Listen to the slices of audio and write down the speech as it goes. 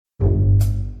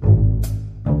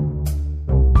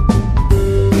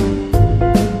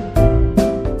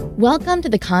Welcome to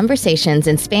the Conversations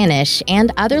in Spanish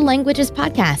and Other Languages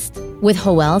podcast with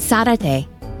Joel Zarate.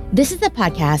 This is the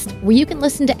podcast where you can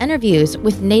listen to interviews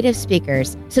with native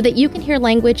speakers so that you can hear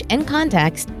language in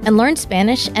context and learn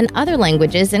Spanish and other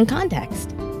languages in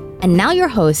context. And now your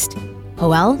host,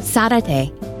 Joel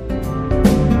Zarate.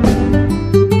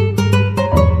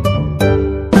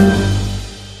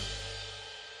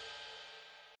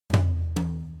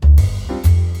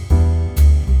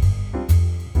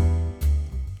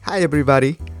 Hi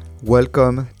everybody,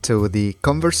 welcome to the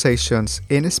Conversations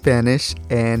in Spanish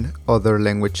and Other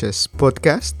Languages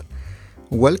podcast.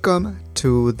 Welcome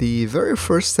to the very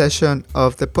first session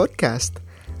of the podcast.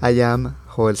 I am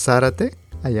Joel Zarate,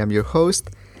 I am your host,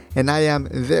 and I am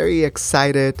very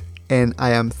excited and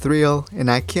I am thrilled and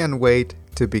I can't wait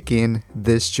to begin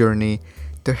this journey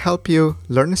to help you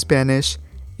learn Spanish,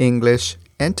 English,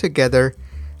 and together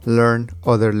learn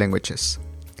other languages.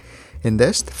 In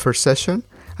this first session,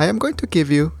 I am going to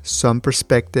give you some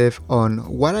perspective on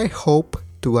what I hope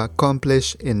to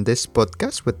accomplish in this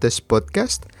podcast, with this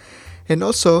podcast, and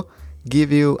also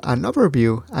give you an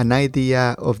overview, an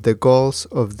idea of the goals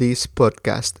of this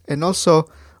podcast, and also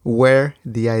where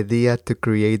the idea to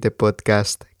create the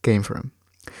podcast came from.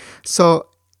 So,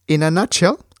 in a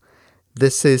nutshell,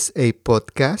 this is a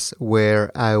podcast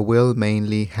where I will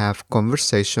mainly have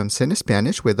conversations in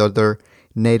Spanish with other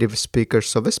native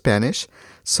speakers of Spanish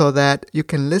so that you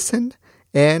can listen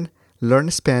and learn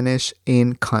Spanish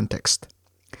in context.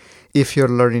 If you're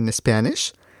learning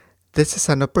Spanish, this is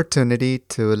an opportunity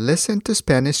to listen to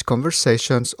Spanish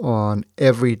conversations on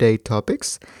everyday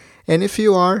topics. And if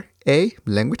you are a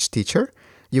language teacher,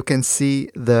 you can see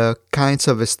the kinds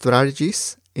of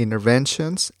strategies,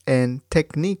 interventions, and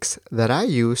techniques that I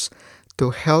use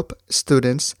to help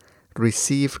students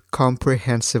receive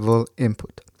comprehensible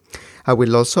input. I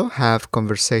will also have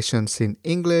conversations in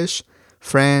English,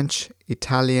 French,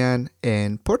 Italian,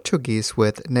 and Portuguese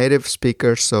with native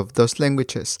speakers of those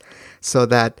languages so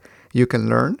that you can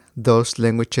learn those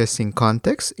languages in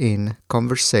context, in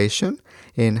conversation,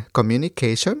 in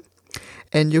communication,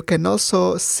 and you can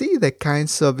also see the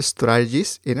kinds of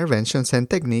strategies, interventions, and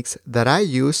techniques that I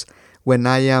use when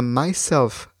I am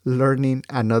myself learning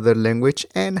another language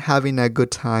and having a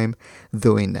good time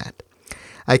doing that.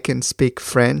 I can speak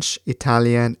French,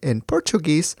 Italian, and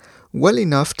Portuguese well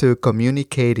enough to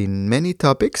communicate in many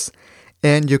topics,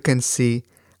 and you can see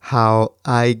how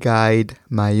I guide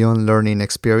my own learning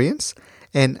experience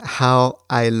and how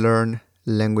I learn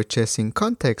languages in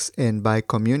context and by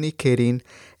communicating,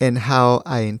 and how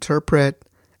I interpret,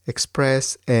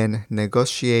 express, and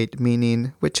negotiate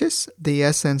meaning, which is the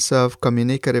essence of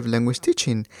communicative language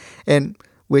teaching, and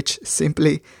which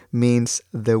simply means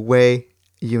the way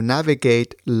you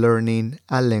navigate learning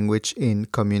a language in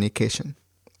communication.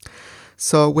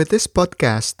 So with this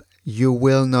podcast, you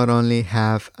will not only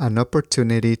have an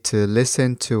opportunity to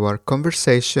listen to our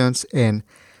conversations and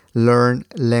learn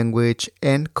language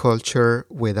and culture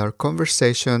with our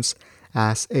conversations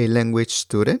as a language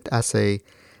student, as a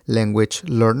language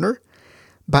learner,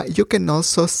 but you can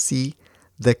also see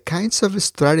the kinds of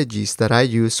strategies that I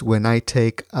use when I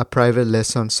take a private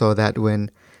lesson, so that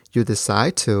when you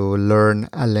decide to learn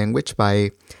a language by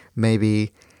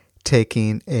maybe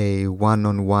taking a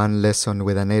one-on-one lesson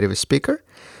with a native speaker,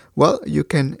 well, you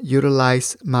can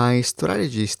utilize my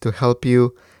strategies to help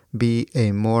you be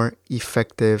a more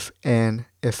effective and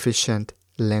efficient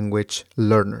language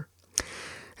learner.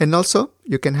 And also,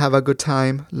 you can have a good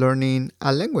time learning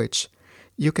a language.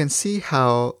 You can see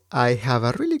how I have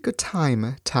a really good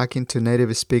time talking to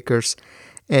native speakers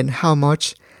and how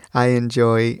much I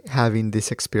enjoy having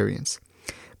this experience.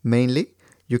 Mainly,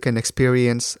 you can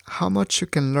experience how much you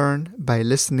can learn by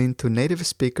listening to native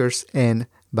speakers and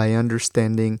by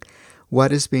understanding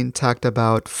what is being talked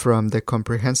about from the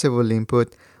comprehensible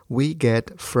input we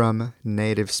get from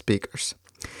native speakers.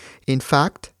 In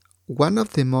fact, one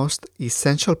of the most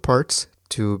essential parts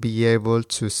to be able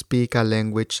to speak a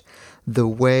language the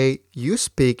way you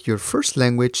speak your first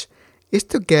language is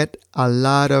to get a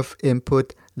lot of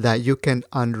input that you can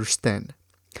understand.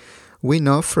 We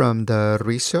know from the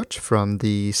research, from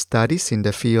the studies in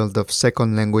the field of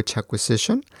second language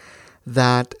acquisition,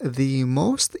 that the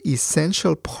most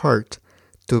essential part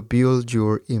to build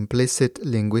your implicit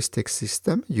linguistic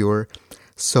system, your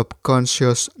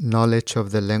subconscious knowledge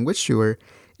of the language, your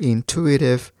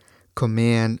intuitive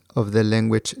command of the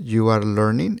language you are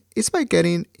learning, is by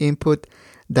getting input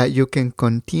that you can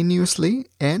continuously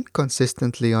and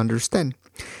consistently understand.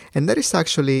 And that is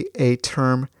actually a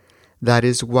term that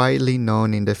is widely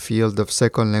known in the field of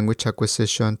second language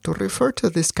acquisition to refer to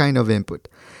this kind of input.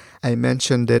 I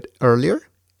mentioned it earlier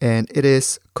and it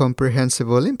is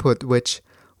comprehensible input, which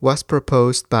was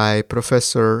proposed by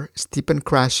Professor Stephen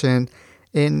Krashen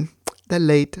in the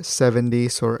late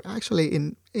 70s, or actually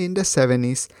in the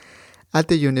 70s, at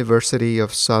the University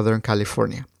of Southern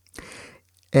California.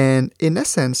 And in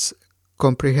essence,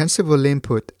 comprehensible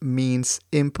input means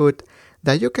input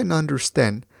that you can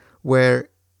understand, where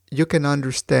you can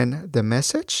understand the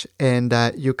message and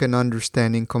that you can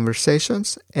understand in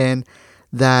conversations, and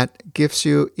that gives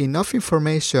you enough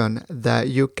information that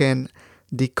you can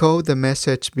decode the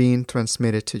message being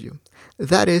transmitted to you.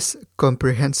 That is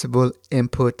comprehensible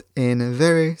input in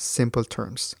very simple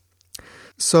terms.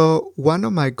 So one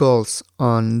of my goals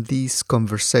on these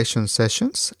conversation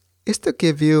sessions is to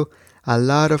give you a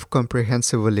lot of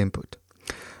comprehensible input.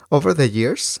 Over the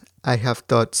years, I have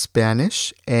taught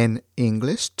Spanish and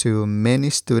English to many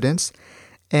students,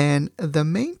 and the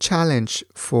main challenge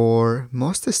for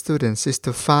most students is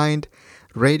to find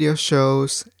radio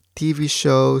shows, TV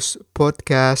shows,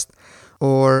 podcasts,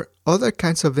 or other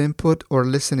kinds of input or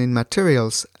listening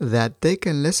materials that they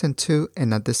can listen to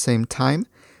and at the same time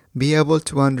be able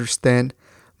to understand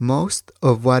most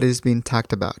of what is being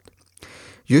talked about.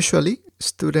 Usually,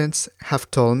 students have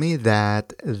told me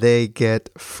that they get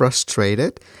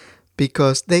frustrated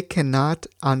because they cannot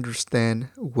understand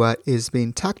what is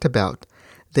being talked about.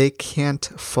 They can't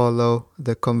follow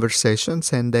the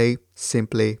conversations and they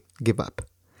simply give up.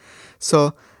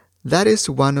 So that is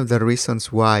one of the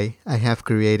reasons why I have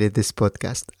created this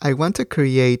podcast. I want to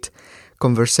create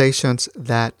conversations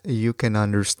that you can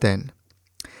understand.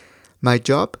 My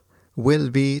job will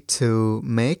be to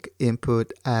make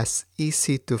input as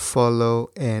easy to follow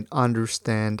and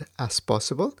understand as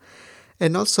possible,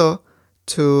 and also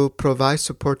to provide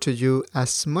support to you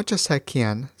as much as I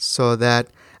can so that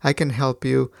I can help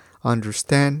you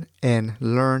understand and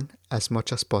learn as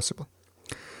much as possible.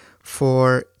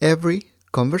 For every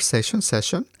conversation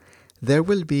session, there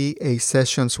will be a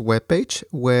sessions webpage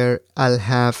where I'll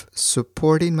have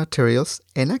supporting materials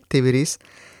and activities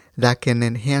that can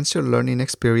enhance your learning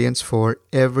experience for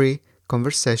every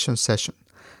conversation session.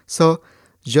 So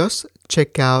just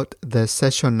check out the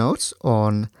session notes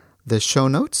on the show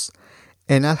notes,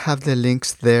 and I'll have the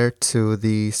links there to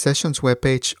the sessions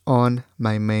webpage on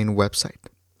my main website.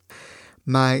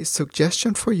 My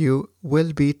suggestion for you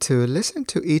will be to listen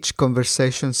to each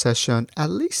conversation session at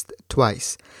least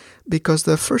twice, because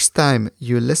the first time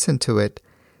you listen to it,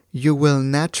 you will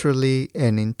naturally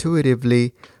and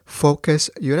intuitively focus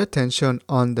your attention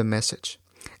on the message.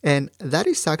 And that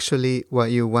is actually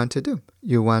what you want to do.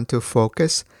 You want to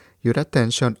focus your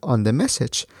attention on the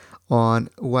message, on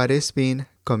what is being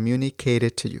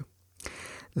communicated to you.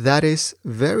 That is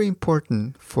very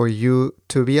important for you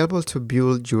to be able to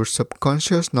build your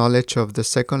subconscious knowledge of the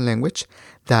second language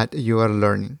that you are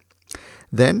learning.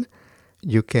 Then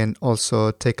you can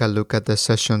also take a look at the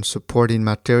session supporting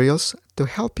materials to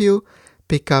help you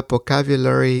pick up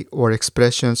vocabulary or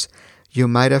expressions you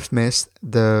might have missed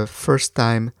the first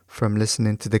time from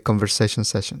listening to the conversation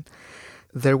session.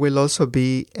 There will also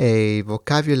be a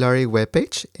vocabulary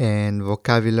webpage and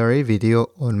vocabulary video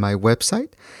on my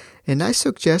website, and I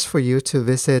suggest for you to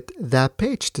visit that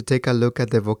page to take a look at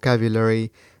the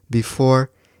vocabulary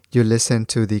before you listen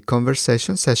to the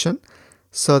conversation session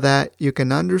so that you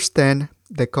can understand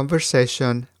the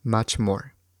conversation much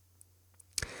more.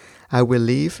 I will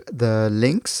leave the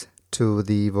links to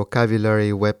the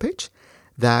vocabulary webpage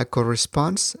that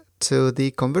corresponds to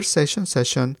the conversation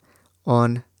session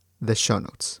on the show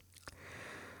notes.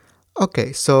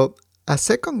 Okay, so a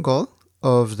second goal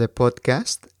of the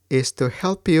podcast is to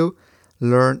help you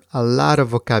learn a lot of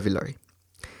vocabulary.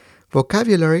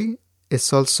 Vocabulary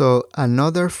is also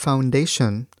another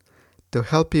foundation to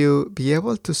help you be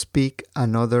able to speak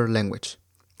another language.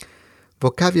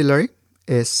 Vocabulary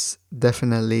is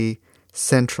definitely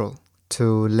central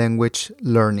to language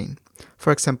learning.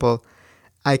 For example,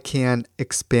 I can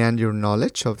expand your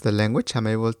knowledge of the language. I'm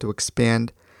able to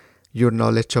expand your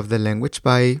knowledge of the language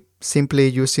by simply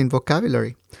using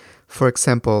vocabulary. For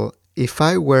example, if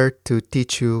I were to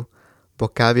teach you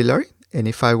vocabulary, and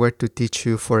if I were to teach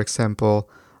you, for example,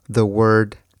 the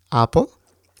word apple,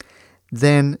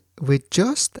 then with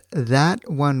just that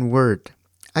one word,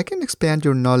 I can expand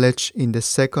your knowledge in the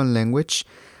second language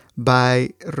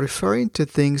by referring to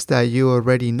things that you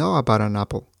already know about an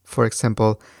apple. For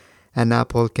example, an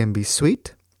apple can be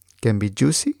sweet, can be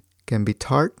juicy, can be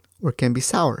tart, or can be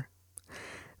sour.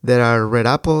 There are red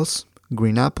apples,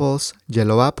 green apples,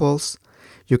 yellow apples.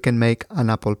 You can make an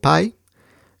apple pie.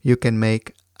 You can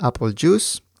make apple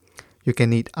juice. You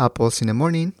can eat apples in the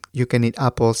morning. You can eat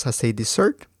apples as a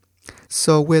dessert.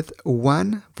 So with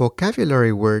one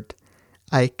vocabulary word,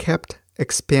 I kept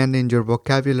expanding your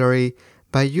vocabulary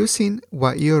by using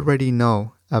what you already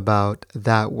know about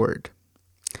that word.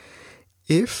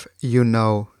 If you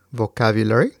know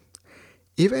vocabulary,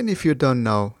 even if you don't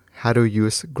know how to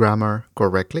use grammar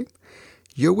correctly,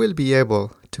 you will be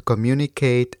able to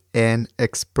communicate and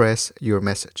express your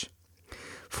message.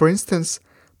 For instance,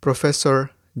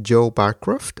 Professor Joe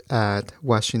Barcroft at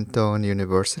Washington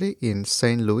University in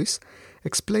St. Louis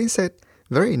explains it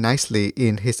very nicely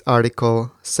in his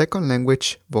article, Second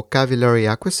Language Vocabulary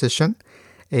Acquisition,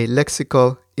 a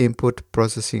Lexical Input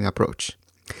Processing Approach.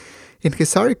 In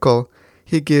his article,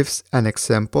 he gives an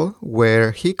example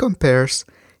where he compares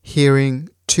hearing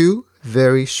two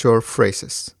very short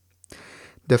phrases.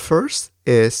 The first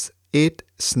is, it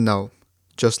snow.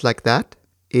 Just like that,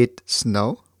 it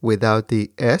snow, without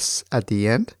the S at the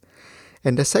end.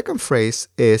 And the second phrase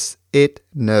is, it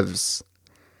neves.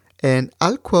 And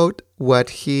I'll quote what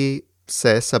he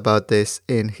says about this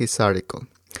in his article.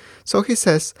 So he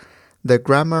says, the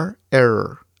grammar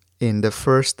error in the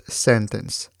first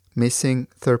sentence, missing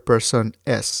third person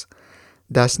S,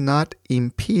 does not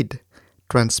impede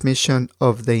transmission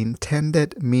of the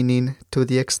intended meaning to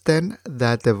the extent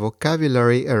that the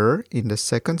vocabulary error in the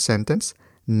second sentence,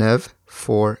 nev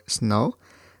for snow,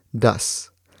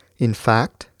 does. In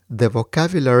fact, the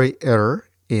vocabulary error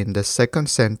in the second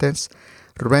sentence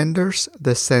renders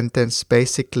the sentence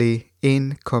basically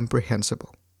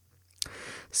incomprehensible.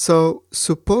 So,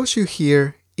 suppose you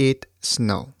hear it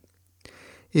snow.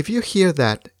 If you hear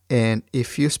that and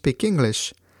if you speak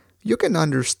English, you can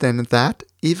understand that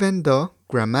even though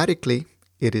grammatically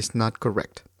it is not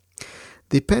correct.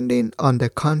 Depending on the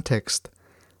context,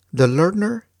 the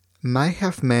learner might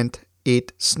have meant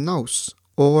it snows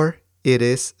or it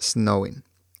is snowing.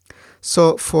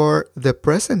 So for the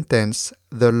present tense,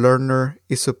 the learner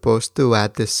is supposed to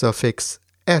add the suffix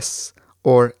s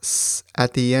or s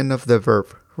at the end of the verb,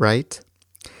 right?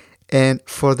 And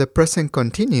for the present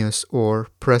continuous or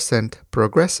present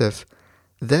progressive,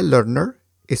 the learner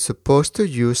is supposed to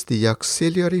use the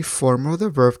auxiliary form of the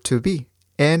verb to be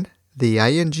and the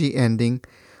ing ending,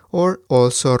 or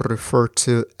also referred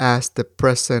to as the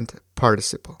present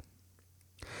participle.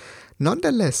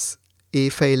 Nonetheless,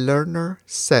 if a learner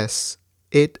says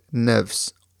it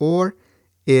neves or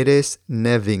it is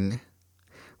neving,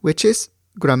 which is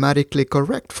grammatically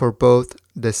correct for both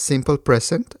the simple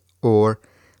present or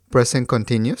present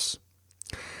continuous,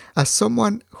 as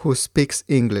someone who speaks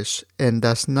English and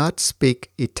does not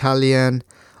speak Italian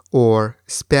or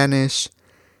Spanish,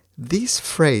 this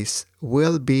phrase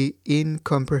will be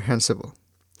incomprehensible.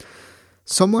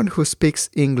 Someone who speaks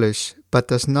English but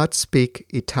does not speak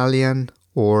Italian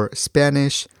or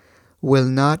Spanish will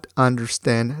not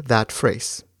understand that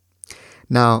phrase.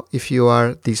 Now, if you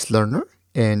are this learner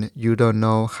and you don't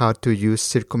know how to use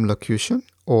circumlocution,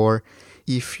 or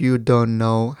if you don't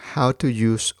know how to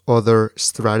use other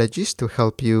strategies to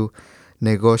help you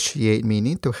negotiate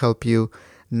meaning, to help you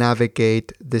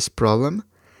navigate this problem,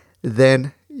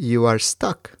 then you are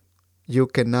stuck. You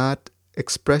cannot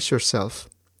express yourself.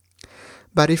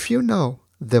 But if you know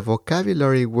the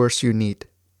vocabulary words you need,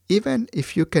 even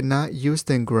if you cannot use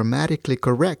them grammatically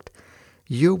correct,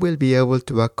 you will be able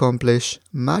to accomplish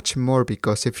much more,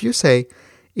 because if you say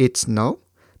it's no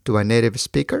to a native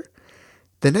speaker,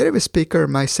 the native speaker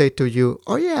might say to you,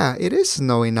 oh yeah, it is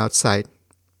snowing outside.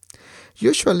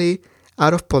 Usually,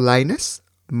 out of politeness,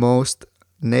 most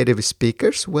native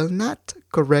speakers will not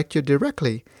correct you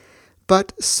directly,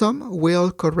 but some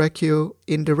will correct you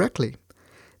indirectly.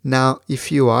 Now, if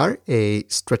you are a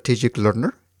strategic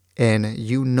learner and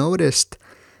you noticed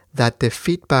that the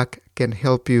feedback can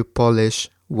help you polish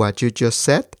what you just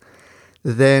said,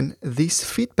 then this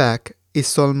feedback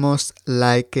is almost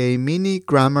like a mini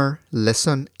grammar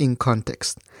lesson in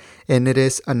context, and it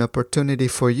is an opportunity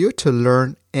for you to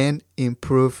learn and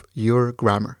improve your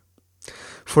grammar.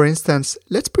 For instance,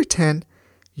 let's pretend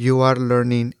you are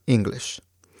learning English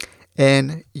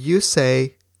and you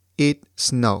say it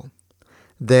snow.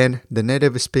 Then the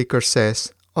native speaker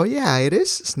says, oh yeah, it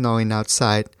is snowing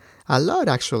outside, a lot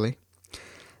actually.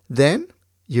 Then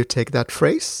you take that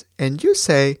phrase and you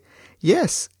say,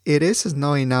 yes, it is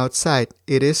snowing outside,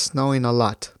 it is snowing a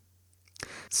lot.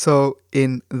 So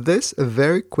in this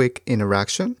very quick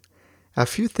interaction, a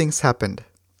few things happened.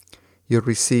 You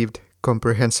received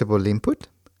comprehensible input.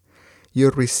 You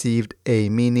received a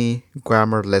mini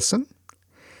grammar lesson.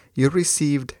 You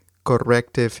received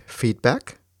corrective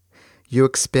feedback. You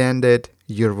expanded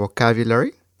your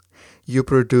vocabulary. You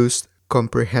produced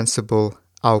comprehensible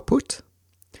output.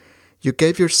 You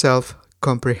gave yourself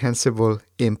comprehensible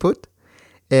input,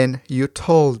 and you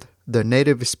told the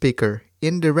native speaker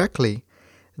indirectly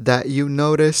that you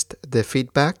noticed the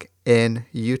feedback and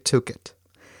you took it.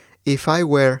 If I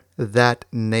were that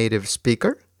native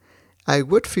speaker, I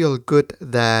would feel good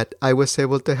that I was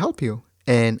able to help you,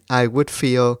 and I would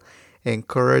feel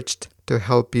encouraged to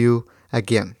help you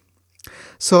again.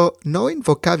 So knowing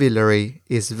vocabulary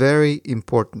is very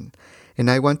important, and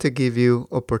I want to give you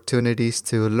opportunities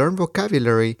to learn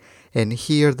vocabulary and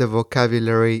hear the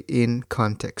vocabulary in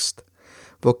context.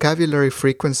 Vocabulary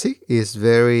frequency is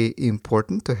very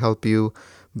important to help you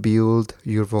build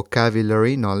your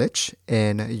vocabulary knowledge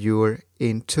and your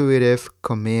intuitive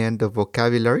command of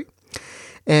vocabulary.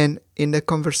 And in the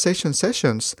conversation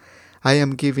sessions, I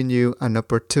am giving you an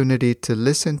opportunity to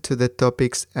listen to the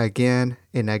topics again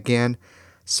and again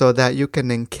so that you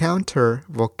can encounter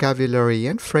vocabulary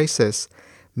and phrases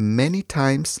many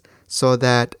times so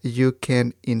that you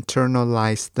can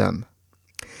internalize them.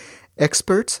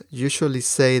 Experts usually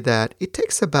say that it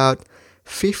takes about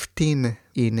 15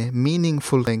 in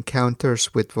meaningful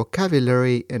encounters with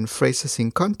vocabulary and phrases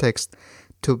in context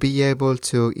to be able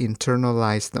to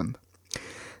internalize them.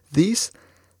 This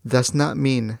does not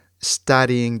mean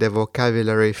studying the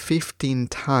vocabulary 15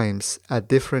 times at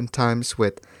different times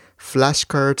with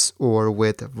flashcards or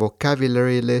with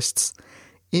vocabulary lists.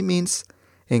 It means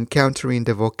encountering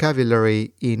the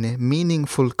vocabulary in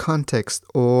meaningful context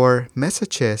or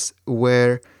messages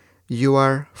where you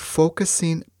are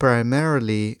focusing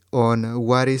primarily on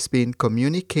what is being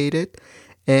communicated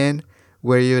and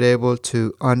where you're able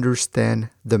to understand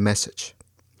the message.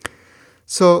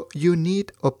 So you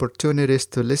need opportunities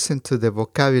to listen to the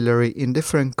vocabulary in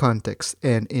different contexts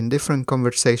and in different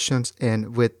conversations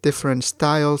and with different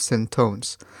styles and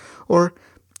tones. Or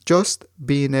just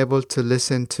being able to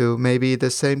listen to maybe the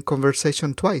same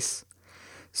conversation twice.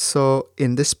 So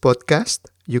in this podcast,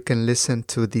 you can listen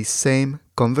to the same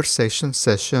conversation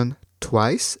session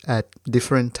twice at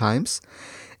different times.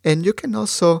 And you can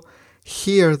also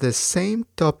hear the same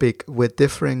topic with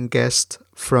different guests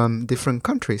from different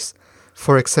countries.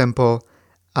 For example,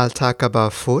 I'll talk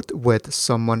about food with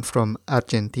someone from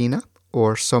Argentina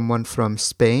or someone from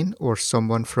Spain or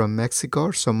someone from Mexico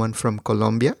or someone from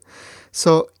Colombia.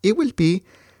 So it will be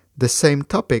the same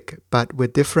topic, but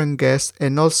with different guests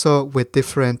and also with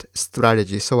different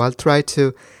strategies. So I'll try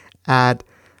to add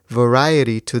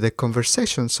variety to the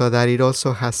conversation so that it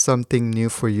also has something new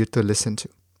for you to listen to.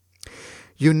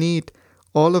 You need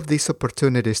all of these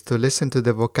opportunities to listen to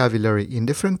the vocabulary in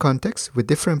different contexts, with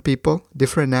different people,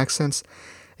 different accents,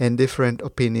 and different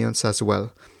opinions as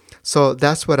well. So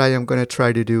that's what I am going to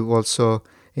try to do also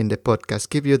in the podcast,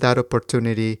 give you that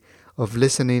opportunity of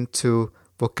listening to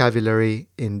vocabulary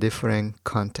in different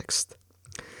contexts.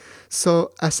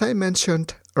 So as I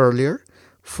mentioned earlier,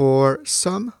 for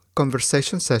some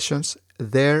conversation sessions,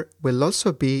 there will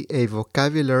also be a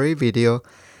vocabulary video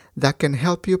that can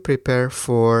help you prepare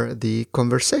for the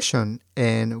conversation,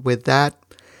 and with that,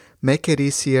 make it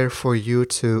easier for you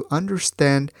to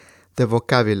understand the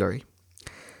vocabulary.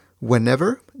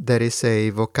 Whenever there is a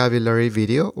vocabulary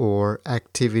video or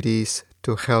activities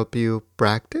to help you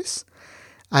practice,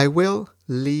 I will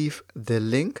leave the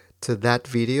link to that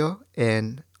video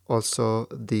and also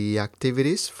the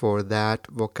activities for that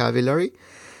vocabulary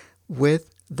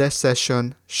with the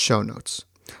session show notes.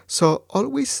 So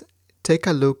always take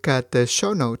a look at the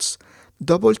show notes.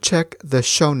 Double check the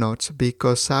show notes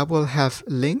because I will have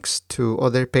links to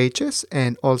other pages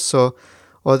and also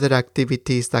other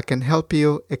activities that can help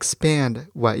you expand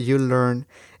what you learn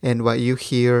and what you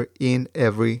hear in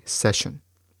every session.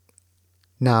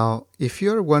 Now, if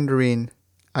you're wondering,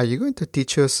 are you going to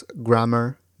teach us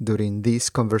grammar during these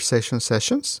conversation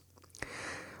sessions?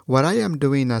 What I am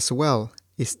doing as well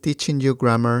is teaching you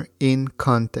grammar in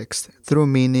context through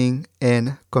meaning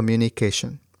and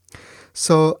communication.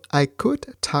 So I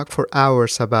could talk for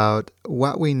hours about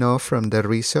what we know from the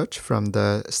research, from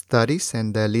the studies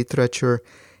and the literature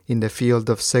in the field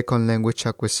of second language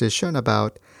acquisition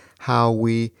about how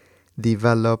we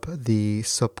develop the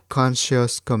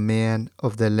subconscious command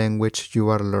of the language you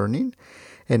are learning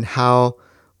and how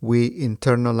we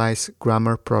internalize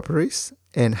grammar properties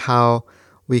and how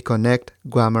we connect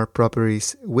grammar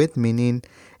properties with meaning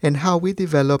and how we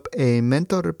develop a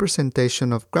mental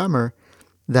representation of grammar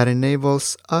that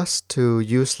enables us to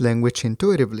use language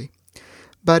intuitively.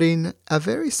 But in a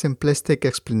very simplistic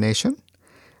explanation,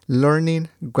 learning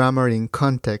grammar in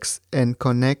context and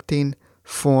connecting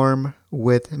form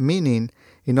with meaning,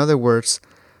 in other words,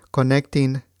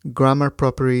 connecting grammar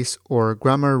properties or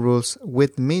grammar rules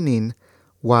with meaning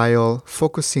while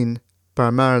focusing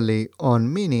primarily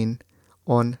on meaning,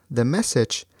 on the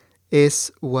message,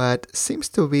 is what seems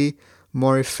to be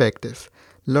more effective.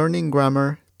 Learning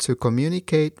grammar to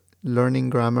communicate learning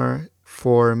grammar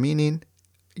for meaning,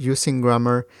 using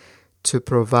grammar to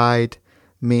provide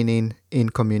meaning in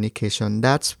communication.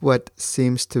 That's what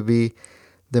seems to be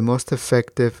the most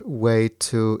effective way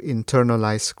to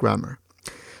internalize grammar.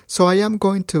 So I am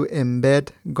going to embed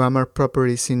grammar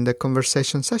properties in the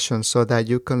conversation session so that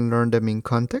you can learn them in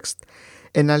context.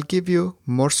 And I'll give you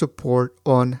more support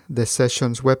on the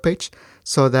session's webpage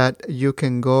so that you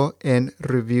can go and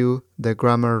review the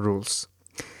grammar rules.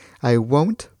 I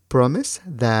won't promise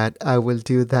that I will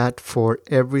do that for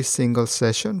every single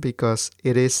session because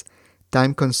it is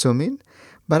time consuming,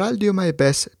 but I'll do my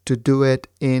best to do it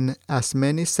in as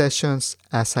many sessions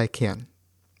as I can.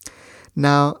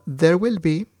 Now, there will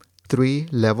be 3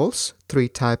 levels, 3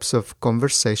 types of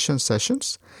conversation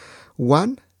sessions.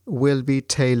 One will be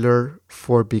tailored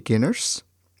for beginners.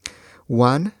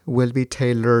 One will be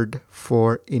tailored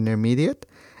for intermediate,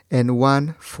 and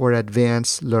one for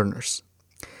advanced learners.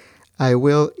 I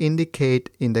will indicate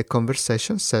in the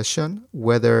conversation session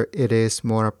whether it is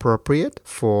more appropriate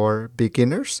for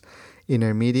beginners,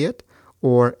 intermediate,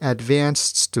 or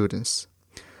advanced students.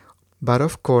 But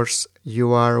of course,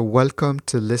 you are welcome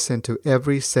to listen to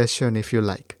every session if you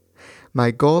like.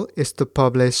 My goal is to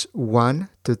publish 1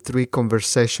 to 3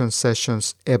 conversation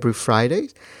sessions every Friday.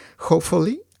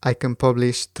 Hopefully, I can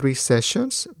publish 3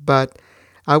 sessions, but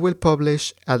I will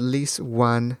publish at least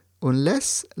 1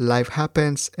 unless life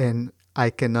happens and I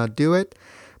cannot do it.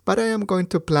 But I am going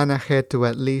to plan ahead to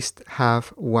at least have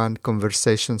 1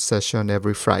 conversation session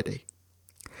every Friday.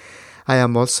 I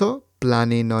am also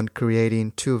planning on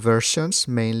creating 2 versions,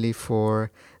 mainly for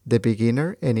the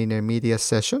beginner and intermediate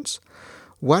sessions.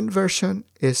 One version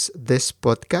is this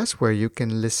podcast where you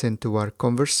can listen to our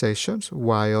conversations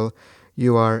while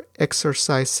you are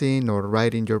exercising or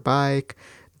riding your bike,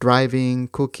 driving,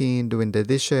 cooking, doing the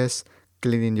dishes,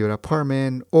 cleaning your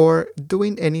apartment, or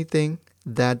doing anything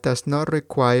that does not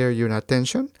require your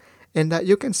attention and that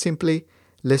you can simply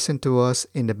listen to us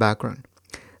in the background.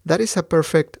 That is a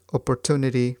perfect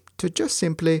opportunity to just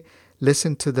simply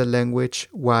listen to the language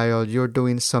while you're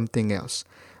doing something else.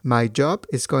 My job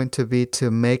is going to be to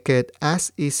make it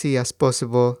as easy as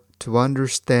possible to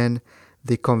understand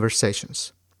the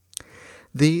conversations.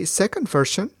 The second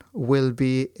version will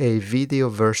be a video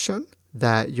version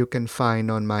that you can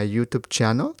find on my YouTube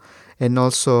channel and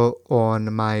also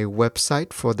on my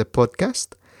website for the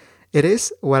podcast. It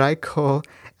is what I call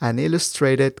an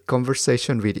illustrated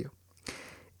conversation video.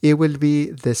 It will be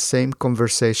the same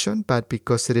conversation, but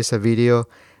because it is a video,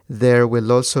 there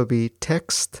will also be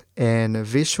text and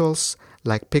visuals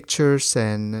like pictures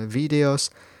and videos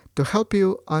to help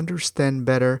you understand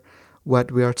better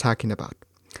what we are talking about.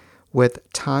 With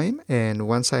time and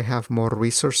once I have more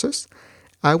resources,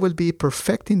 I will be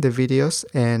perfecting the videos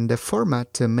and the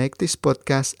format to make this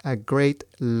podcast a great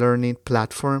learning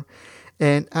platform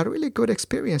and a really good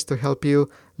experience to help you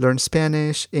learn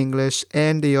Spanish, English,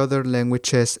 and the other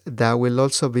languages that will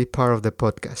also be part of the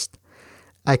podcast.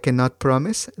 I cannot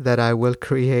promise that I will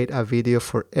create a video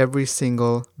for every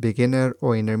single beginner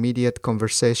or intermediate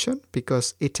conversation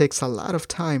because it takes a lot of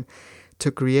time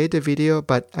to create a video,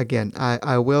 but again,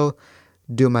 I will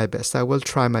do my best. I will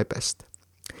try my best.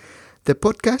 The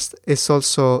podcast is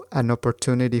also an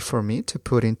opportunity for me to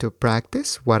put into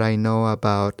practice what I know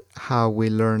about how we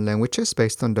learn languages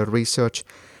based on the research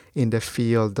in the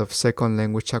field of second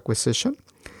language acquisition.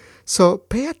 So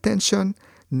pay attention,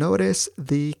 notice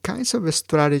the kinds of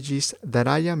strategies that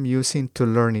I am using to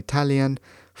learn Italian,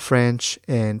 French,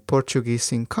 and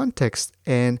Portuguese in context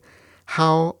and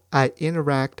how I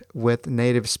interact with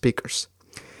native speakers.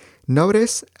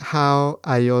 Notice how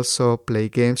I also play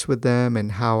games with them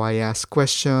and how I ask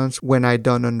questions when I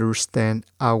don't understand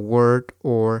a word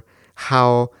or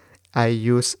how I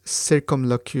use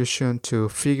circumlocution to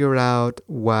figure out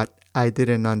what I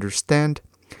didn't understand.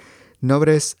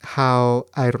 Notice how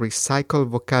I recycle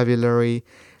vocabulary,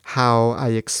 how I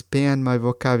expand my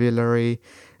vocabulary.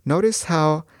 Notice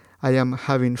how I am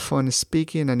having fun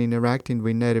speaking and interacting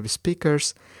with native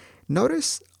speakers.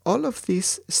 Notice all of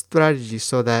these strategies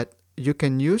so that you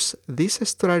can use these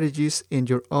strategies in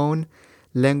your own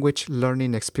language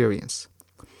learning experience.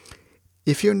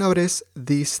 If you notice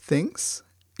these things,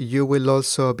 you will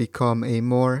also become a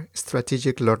more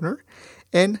strategic learner,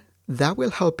 and that will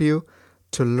help you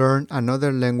to learn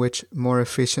another language more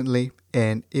efficiently,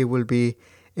 and it will be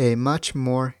a much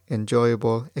more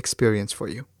enjoyable experience for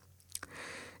you.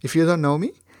 If you don't know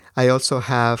me, I also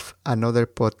have another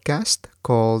podcast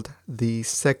called the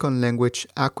Second Language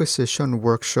Acquisition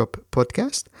Workshop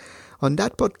Podcast. On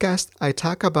that podcast, I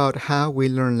talk about how we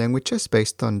learn languages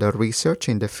based on the research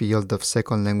in the field of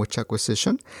second language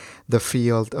acquisition, the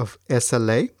field of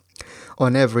SLA.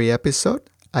 On every episode,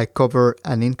 I cover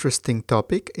an interesting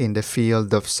topic in the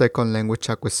field of second language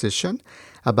acquisition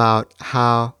about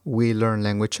how we learn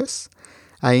languages.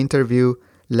 I interview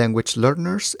language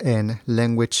learners and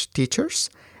language teachers,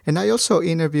 and I also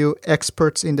interview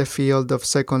experts in the field of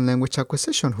second language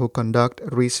acquisition who conduct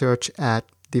research at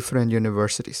different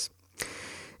universities.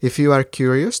 If you are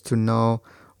curious to know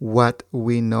what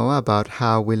we know about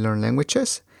how we learn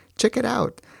languages, check it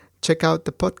out. Check out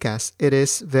the podcast. It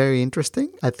is very interesting.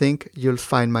 I think you'll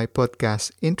find my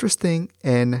podcast interesting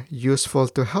and useful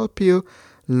to help you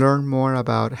learn more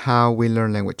about how we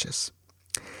learn languages.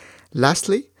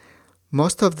 Lastly,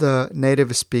 most of the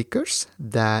native speakers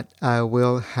that I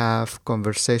will have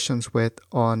conversations with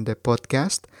on the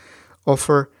podcast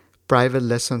offer private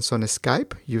lessons on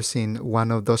Skype using one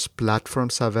of those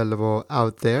platforms available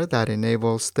out there that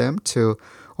enables them to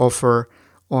offer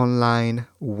online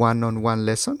one-on-one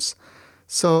lessons.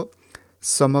 So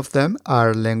some of them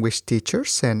are language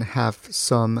teachers and have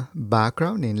some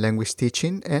background in language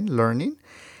teaching and learning.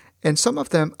 And some of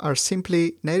them are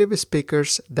simply native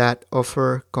speakers that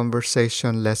offer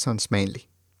conversation lessons mainly.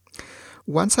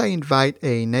 Once I invite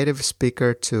a native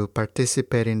speaker to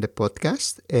participate in the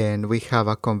podcast and we have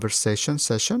a conversation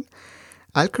session,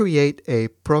 I'll create a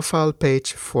profile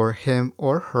page for him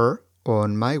or her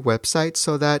on my website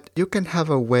so that you can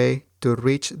have a way to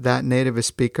reach that native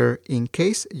speaker in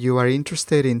case you are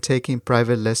interested in taking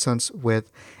private lessons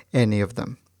with any of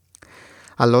them.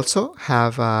 I'll also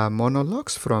have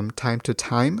monologues from time to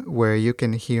time where you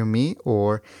can hear me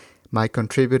or my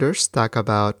contributors talk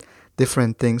about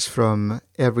different things from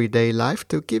everyday life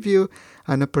to give you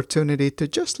an opportunity to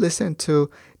just listen to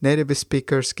native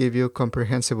speakers give you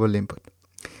comprehensible input.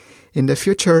 In the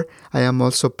future, I am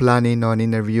also planning on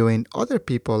interviewing other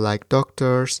people like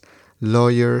doctors,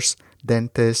 lawyers,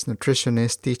 dentists,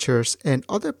 nutritionists, teachers, and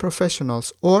other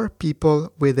professionals or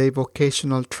people with a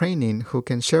vocational training who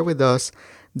can share with us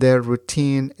their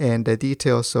routine and the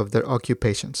details of their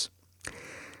occupations.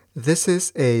 This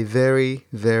is a very,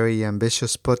 very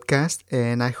ambitious podcast,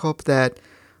 and I hope that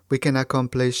we can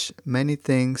accomplish many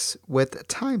things with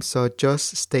time. So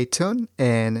just stay tuned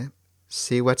and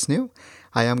see what's new.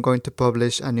 I am going to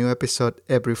publish a new episode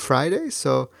every Friday,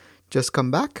 so just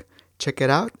come back, check it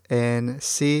out, and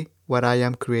see what I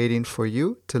am creating for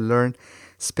you to learn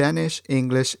Spanish,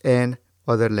 English, and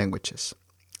other languages.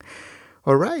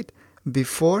 All right,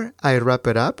 before I wrap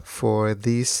it up for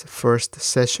this first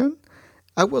session,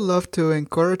 I would love to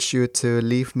encourage you to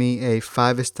leave me a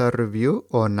 5-star review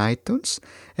on iTunes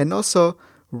and also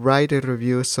write a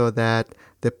review so that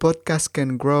the podcast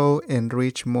can grow and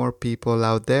reach more people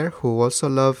out there who also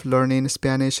love learning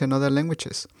Spanish and other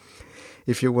languages.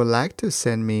 If you would like to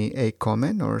send me a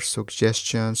comment or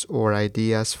suggestions or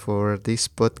ideas for this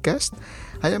podcast,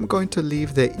 I am going to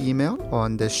leave the email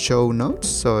on the show notes,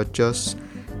 so just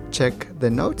check the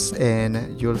notes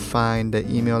and you'll find the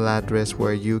email address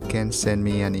where you can send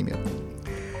me an email.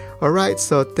 All right,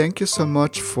 so thank you so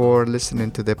much for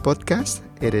listening to the podcast.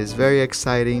 It is very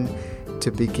exciting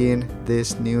to begin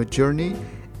this new journey,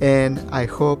 and I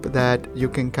hope that you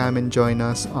can come and join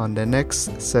us on the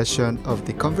next session of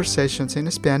the Conversations in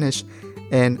Spanish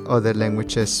and Other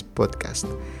Languages podcast.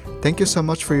 Thank you so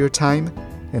much for your time,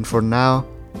 and for now,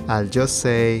 I'll just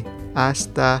say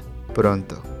hasta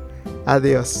pronto.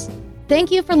 Adios.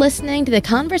 Thank you for listening to the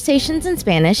Conversations in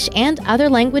Spanish and Other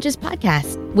Languages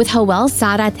podcast with Joel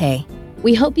Zarate.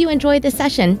 We hope you enjoyed this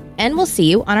session, and we'll see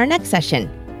you on our next session.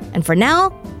 And for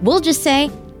now, we'll just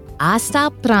say hasta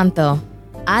pronto.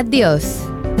 Adios.